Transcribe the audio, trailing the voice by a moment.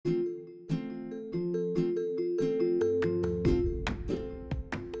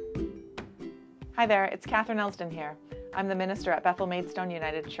Hi there, it's Catherine Elston here. I'm the minister at Bethel Maidstone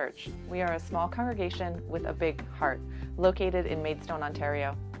United Church. We are a small congregation with a big heart, located in Maidstone,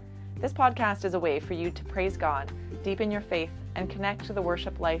 Ontario. This podcast is a way for you to praise God, deepen your faith, and connect to the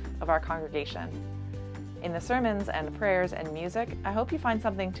worship life of our congregation. In the sermons and prayers and music, I hope you find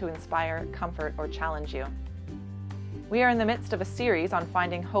something to inspire, comfort, or challenge you. We are in the midst of a series on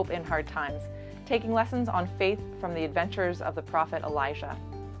finding hope in hard times, taking lessons on faith from the adventures of the prophet Elijah.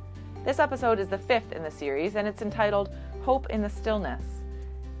 This episode is the fifth in the series, and it's entitled Hope in the Stillness.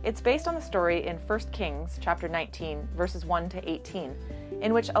 It's based on the story in 1 Kings chapter 19, verses 1 to 18,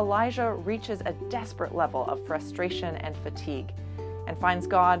 in which Elijah reaches a desperate level of frustration and fatigue, and finds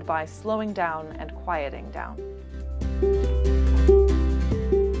God by slowing down and quieting down.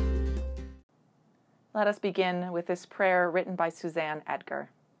 Let us begin with this prayer written by Suzanne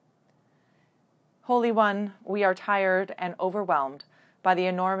Edgar. Holy One, we are tired and overwhelmed by the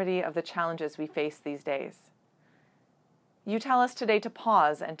enormity of the challenges we face these days. You tell us today to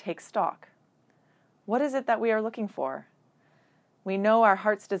pause and take stock. What is it that we are looking for? We know our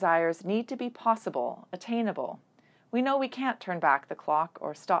heart's desires need to be possible, attainable. We know we can't turn back the clock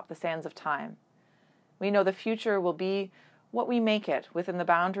or stop the sands of time. We know the future will be what we make it within the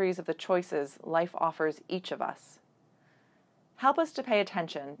boundaries of the choices life offers each of us. Help us to pay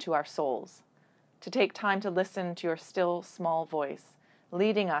attention to our souls, to take time to listen to your still, small voice,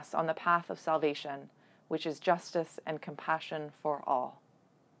 leading us on the path of salvation, which is justice and compassion for all.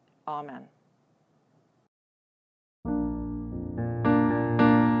 Amen.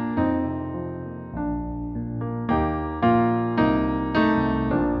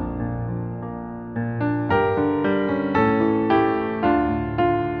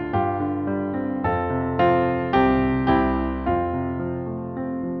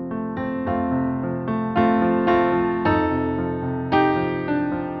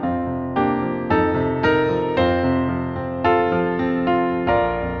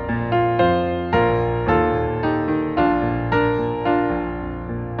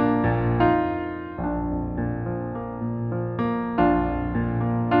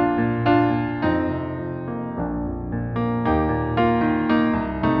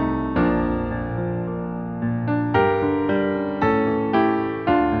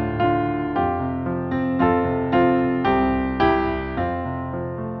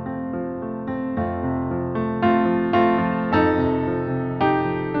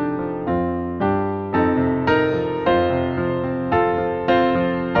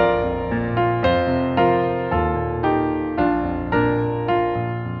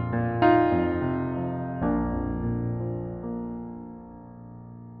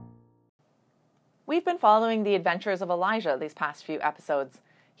 We've been following the adventures of Elijah these past few episodes.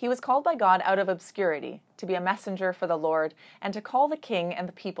 He was called by God out of obscurity to be a messenger for the Lord and to call the king and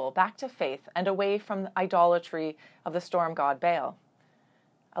the people back to faith and away from the idolatry of the storm god Baal.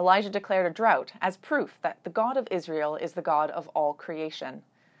 Elijah declared a drought as proof that the God of Israel is the God of all creation.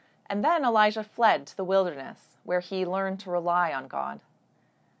 And then Elijah fled to the wilderness, where he learned to rely on God.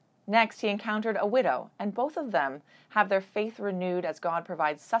 Next, he encountered a widow, and both of them have their faith renewed as God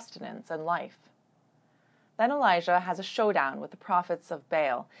provides sustenance and life. Then Elijah has a showdown with the prophets of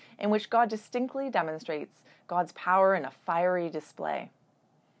Baal, in which God distinctly demonstrates God's power in a fiery display.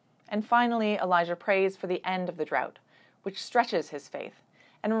 And finally, Elijah prays for the end of the drought, which stretches his faith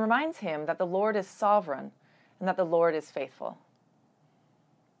and reminds him that the Lord is sovereign and that the Lord is faithful.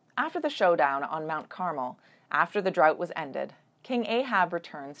 After the showdown on Mount Carmel, after the drought was ended, King Ahab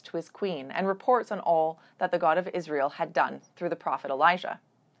returns to his queen and reports on all that the God of Israel had done through the prophet Elijah.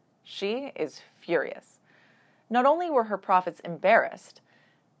 She is furious. Not only were her prophets embarrassed,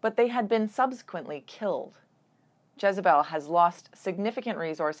 but they had been subsequently killed. Jezebel has lost significant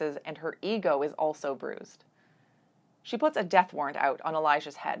resources and her ego is also bruised. She puts a death warrant out on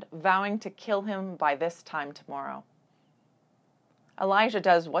Elijah's head, vowing to kill him by this time tomorrow. Elijah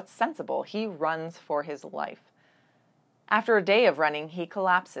does what's sensible. He runs for his life. After a day of running, he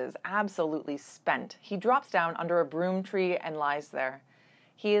collapses, absolutely spent. He drops down under a broom tree and lies there.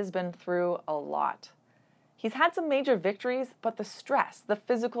 He has been through a lot. He's had some major victories, but the stress, the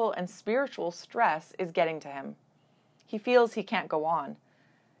physical and spiritual stress, is getting to him. He feels he can't go on.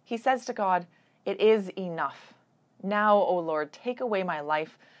 He says to God, "It is enough. Now, O Lord, take away my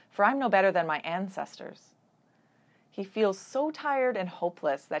life, for I'm no better than my ancestors." He feels so tired and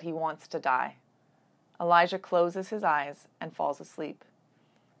hopeless that he wants to die. Elijah closes his eyes and falls asleep.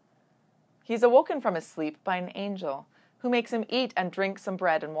 He's awoken from his sleep by an angel who makes him eat and drink some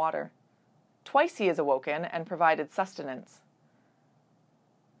bread and water. Twice he is awoken and provided sustenance.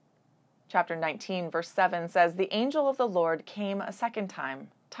 Chapter 19, verse 7 says, "The angel of the Lord came a second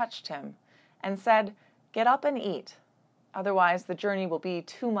time, touched him, and said, "Get up and eat, otherwise the journey will be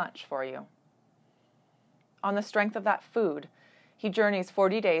too much for you." On the strength of that food, he journeys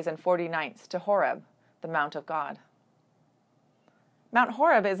 40 days and 40 nights to Horeb, the Mount of God. Mount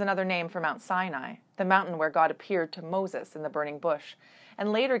Horeb is another name for Mount Sinai, the mountain where God appeared to Moses in the burning bush,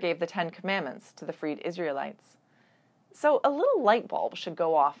 and later gave the 10 Commandments to the freed Israelites. So a little light bulb should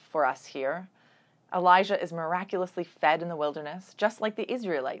go off for us here. Elijah is miraculously fed in the wilderness, just like the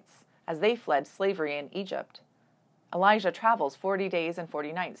Israelites, as they fled slavery in Egypt. Elijah travels 40 days and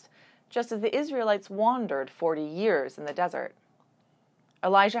 40 nights, just as the Israelites wandered 40 years in the desert.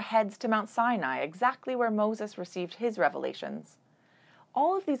 Elijah heads to Mount Sinai, exactly where Moses received his revelations.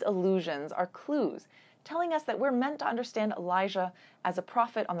 All of these allusions are clues telling us that we're meant to understand Elijah as a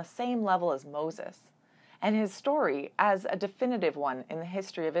prophet on the same level as Moses, and his story as a definitive one in the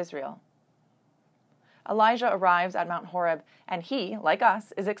history of Israel. Elijah arrives at Mount Horeb, and he, like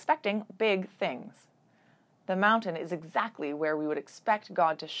us, is expecting big things. The mountain is exactly where we would expect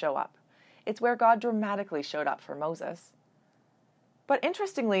God to show up. It's where God dramatically showed up for Moses. But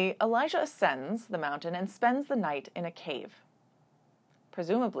interestingly, Elijah ascends the mountain and spends the night in a cave.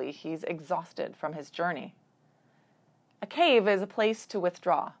 Presumably, he's exhausted from his journey. A cave is a place to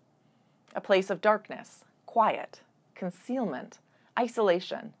withdraw, a place of darkness, quiet, concealment,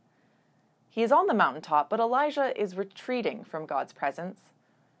 isolation. He is on the mountaintop, but Elijah is retreating from God's presence.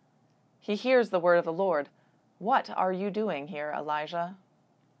 He hears the word of the Lord. "What are you doing here, Elijah?"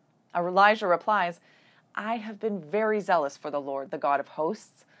 Elijah replies, "I have been very zealous for the Lord, the God of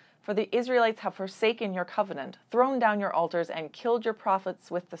hosts, for the Israelites have forsaken your covenant, thrown down your altars, and killed your prophets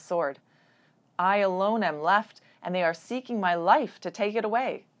with the sword. I alone am left, and they are seeking my life to take it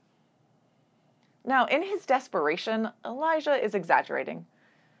away." Now, in his desperation, Elijah is exaggerating.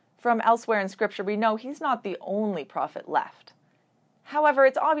 From elsewhere in Scripture, we know he's not the only prophet left. However,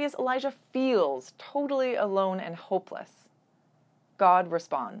 it's obvious Elijah feels totally alone and hopeless. God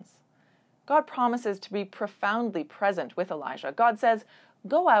responds. God promises to be profoundly present with Elijah. God says,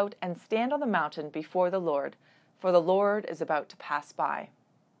 "Go out and stand on the mountain before the Lord, for the Lord is about to pass by."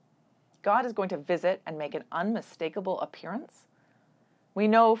 God is going to visit and make an unmistakable appearance. We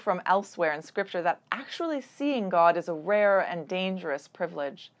know from elsewhere in Scripture that actually seeing God is a rare and dangerous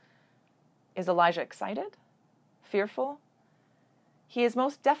privilege. Is Elijah excited? Fearful? He is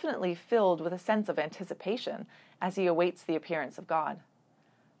most definitely filled with a sense of anticipation as he awaits the appearance of God.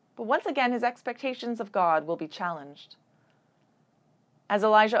 But once again, his expectations of God will be challenged. As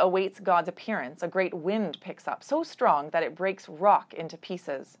Elijah awaits God's appearance, a great wind picks up, so strong that it breaks rock into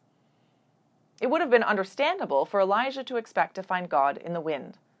pieces. It would have been understandable for Elijah to expect to find God in the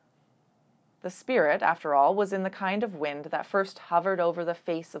wind. The Spirit, after all, was in the kind of wind that first hovered over the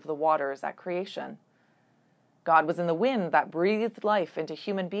face of the waters at creation. God was in the wind that breathed life into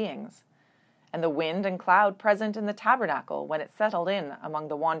human beings, and the wind and cloud present in the tabernacle when it settled in among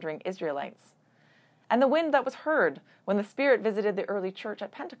the wandering Israelites, and the wind that was heard when the Spirit visited the early church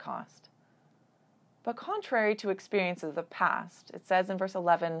at Pentecost. But contrary to experiences of the past, it says in verse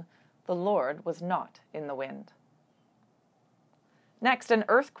 11, "The Lord was not in the wind." Next, an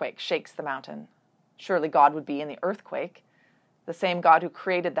earthquake shakes the mountain. Surely God would be in the earthquake. The same God who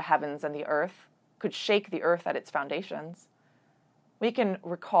created the heavens and the earth could shake the earth at its foundations. We can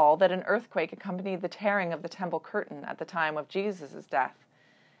recall that an earthquake accompanied the tearing of the temple curtain at the time of Jesus' death,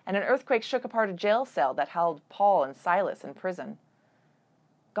 and an earthquake shook apart a jail cell that held Paul and Silas in prison.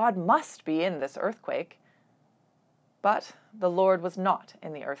 God must be in this earthquake, but the Lord was not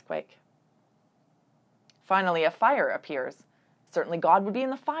in the earthquake. Finally, a fire appears. Certainly God would be in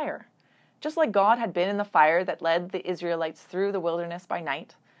the fire, just like God had been in the fire that led the Israelites through the wilderness by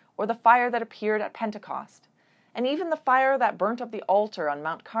night, or the fire that appeared at Pentecost, and even the fire that burnt up the altar on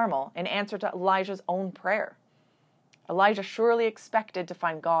Mount Carmel in answer to Elijah's own prayer. Elijah surely expected to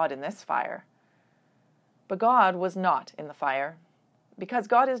find God in this fire. But God was not in the fire, because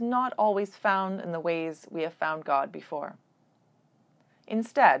God is not always found in the ways we have found God before.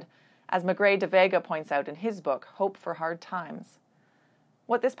 Instead, as Magrey de Vega points out in his book, Hope for Hard Times,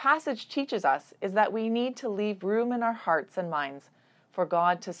 what this passage teaches us is that we need to leave room in our hearts and minds for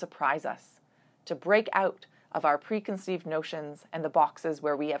God to surprise us, to break out of our preconceived notions and the boxes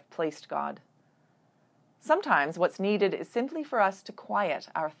where we have placed God. Sometimes what's needed is simply for us to quiet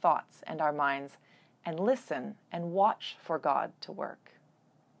our thoughts and our minds and listen and watch for God to work.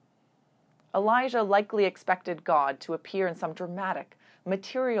 Elijah likely expected God to appear in some dramatic,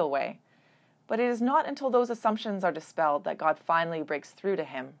 material way, but it is not until those assumptions are dispelled that God finally breaks through to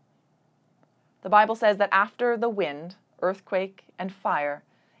him. The Bible says that after the wind, earthquake, and fire,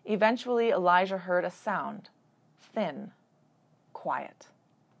 eventually Elijah heard a sound, thin, quiet.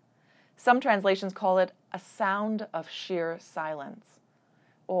 Some translations call it a sound of sheer silence,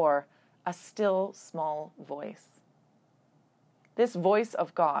 or a still small voice. This voice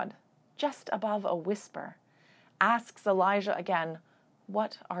of God, just above a whisper, asks Elijah again,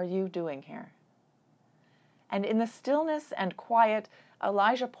 "What are you doing here?" And in the stillness and quiet,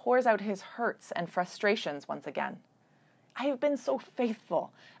 Elijah pours out his hurts and frustrations once again. "I have been so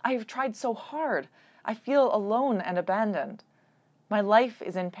faithful. I have tried so hard. I feel alone and abandoned. My life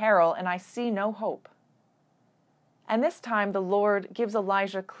is in peril and I see no hope." And this time the Lord gives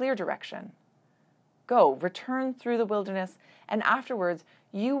Elijah clear direction. "Go, return through the wilderness, and afterwards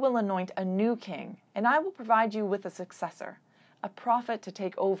you will anoint a new king, and I will provide you with a successor, a prophet to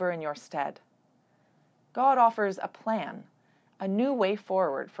take over in your stead." God offers a plan, a new way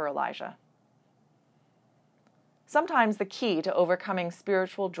forward for Elijah. Sometimes the key to overcoming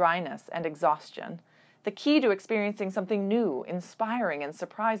spiritual dryness and exhaustion, the key to experiencing something new, inspiring, and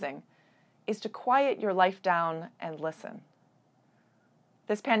surprising, is to quiet your life down and listen.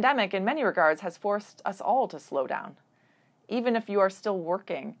 This pandemic, in many regards, has forced us all to slow down. Even if you are still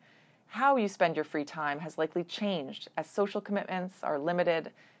working, how you spend your free time has likely changed as social commitments are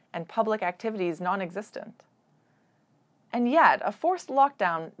limited and public activities non-existent. And yet, a forced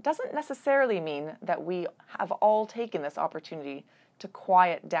lockdown doesn't necessarily mean that we have all taken this opportunity to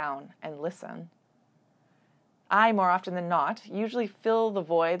quiet down and listen. I, more often than not, usually fill the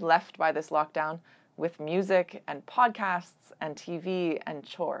void left by this lockdown with music and podcasts and TV and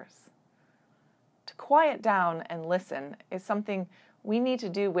chores. To quiet down and listen is something we need to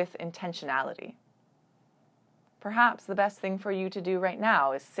do with intentionality. Perhaps the best thing for you to do right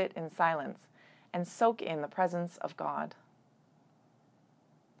now is sit in silence and soak in the presence of God.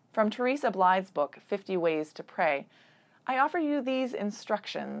 From Teresa Blythe's book, 50 Ways to Pray, I offer you these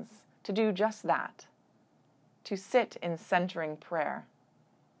instructions to do just that, to sit in centering prayer.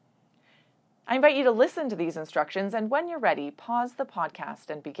 I invite you to listen to these instructions, and when you're ready, pause the podcast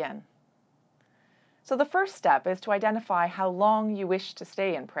and begin. So the first step is to identify how long you wish to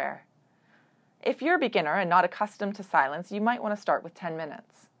stay in prayer. If you're a beginner and not accustomed to silence, you might want to start with 10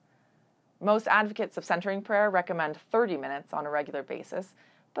 minutes. Most advocates of centering prayer recommend 30 minutes on a regular basis,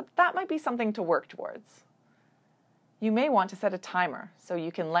 but that might be something to work towards. You may want to set a timer so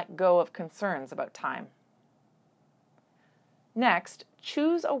you can let go of concerns about time. Next,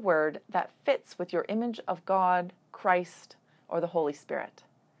 choose a word that fits with your image of God, Christ, or the Holy Spirit.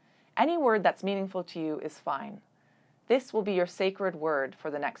 Any word that's meaningful to you is fine. This will be your sacred word for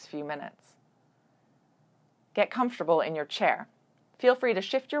the next few minutes. Get comfortable in your chair. Feel free to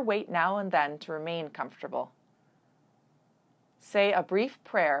shift your weight now and then to remain comfortable. Say a brief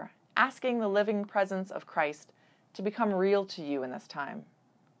prayer, asking the living presence of Christ to become real to you in this time.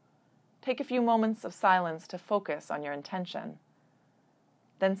 Take a few moments of silence to focus on your intention.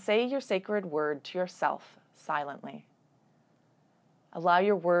 Then say your sacred word to yourself silently. Allow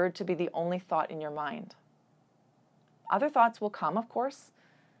your word to be the only thought in your mind. Other thoughts will come, of course,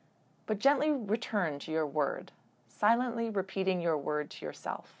 but gently return to your word, silently repeating your word to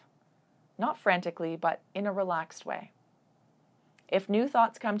yourself. Not frantically, but in a relaxed way. If new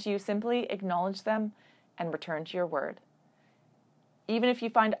thoughts come to you, simply acknowledge them and return to your word. Even if you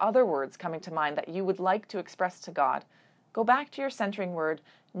find other words coming to mind that you would like to express to God, go back to your centering word,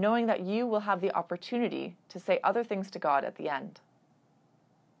 knowing that you will have the opportunity to say other things to God at the end.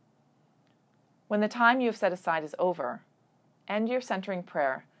 When the time you have set aside is over, end your centering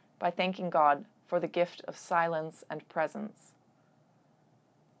prayer by thanking God for the gift of silence and presence.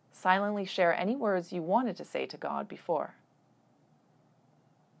 Silently share any words you wanted to say to God before.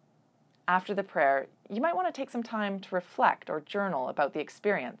 After the prayer, you might want to take some time to reflect or journal about the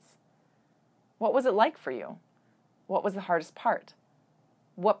experience. What was it like for you? What was the hardest part?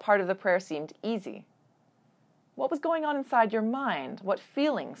 What part of the prayer seemed easy? What was going on inside your mind? What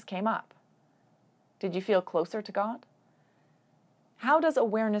feelings came up? Did you feel closer to God? How does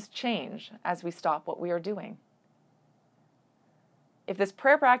awareness change as we stop what we are doing? If this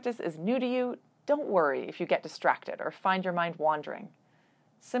prayer practice is new to you, don't worry if you get distracted or find your mind wandering.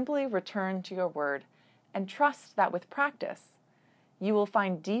 Simply return to your word and trust that with practice, you will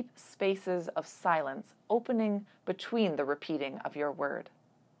find deep spaces of silence opening between the repeating of your word.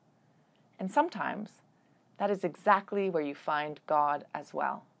 And sometimes that is exactly where you find God as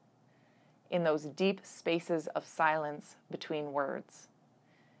well, in those deep spaces of silence between words.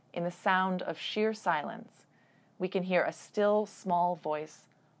 In the sound of sheer silence, we can hear a still, small voice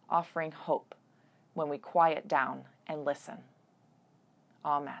offering hope when we quiet down and listen.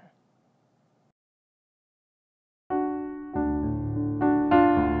 Amen.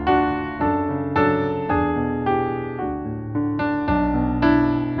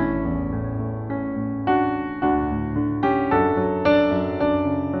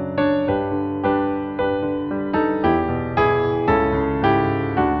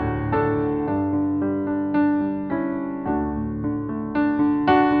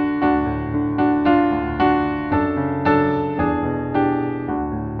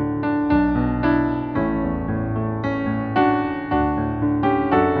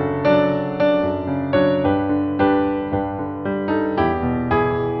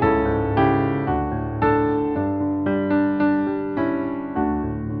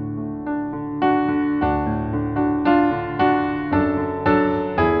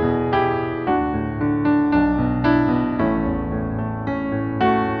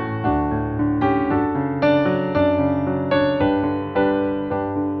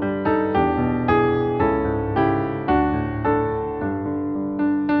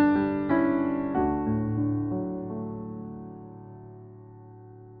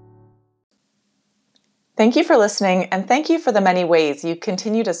 Thank you for listening, and thank you for the many ways you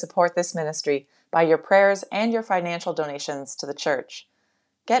continue to support this ministry by your prayers and your financial donations to the church.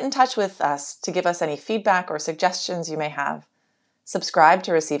 Get in touch with us to give us any feedback or suggestions you may have. Subscribe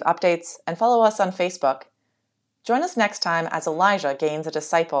to receive updates and follow us on Facebook. Join us next time as Elijah gains a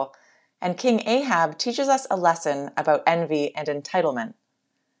disciple and King Ahab teaches us a lesson about envy and entitlement.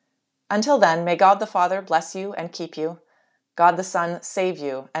 Until then, may God the Father bless you and keep you, God the Son save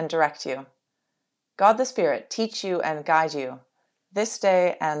you and direct you, God the Spirit teach you and guide you, this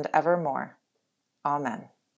day and evermore. Amen.